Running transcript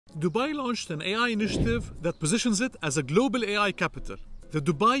Dubai launched an AI initiative that positions it as a global AI capital, the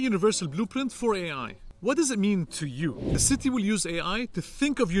Dubai Universal Blueprint for AI. What does it mean to you? The city will use AI to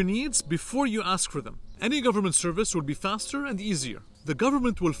think of your needs before you ask for them. Any government service will be faster and easier. The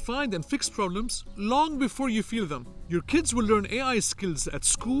government will find and fix problems long before you feel them. Your kids will learn AI skills at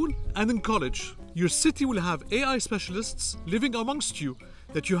school and in college. Your city will have AI specialists living amongst you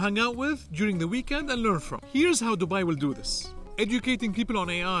that you hang out with during the weekend and learn from. Here's how Dubai will do this. Educating people on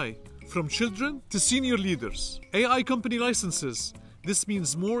AI, from children to senior leaders. AI company licenses. This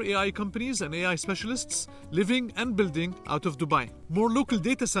means more AI companies and AI specialists living and building out of Dubai. More local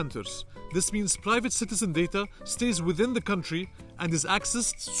data centers. This means private citizen data stays within the country and is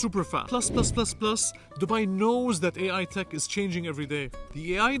accessed super fast. Plus, Dubai knows that AI tech is changing every day.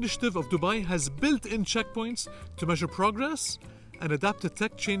 The AI initiative of Dubai has built-in checkpoints to measure progress and adapt to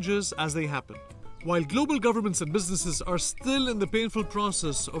tech changes as they happen. While global governments and businesses are still in the painful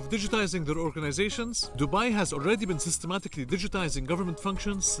process of digitizing their organizations, Dubai has already been systematically digitizing government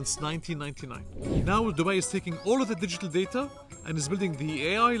functions since 1999. Now Dubai is taking all of the digital data and is building the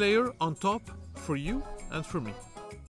AI layer on top for you and for me.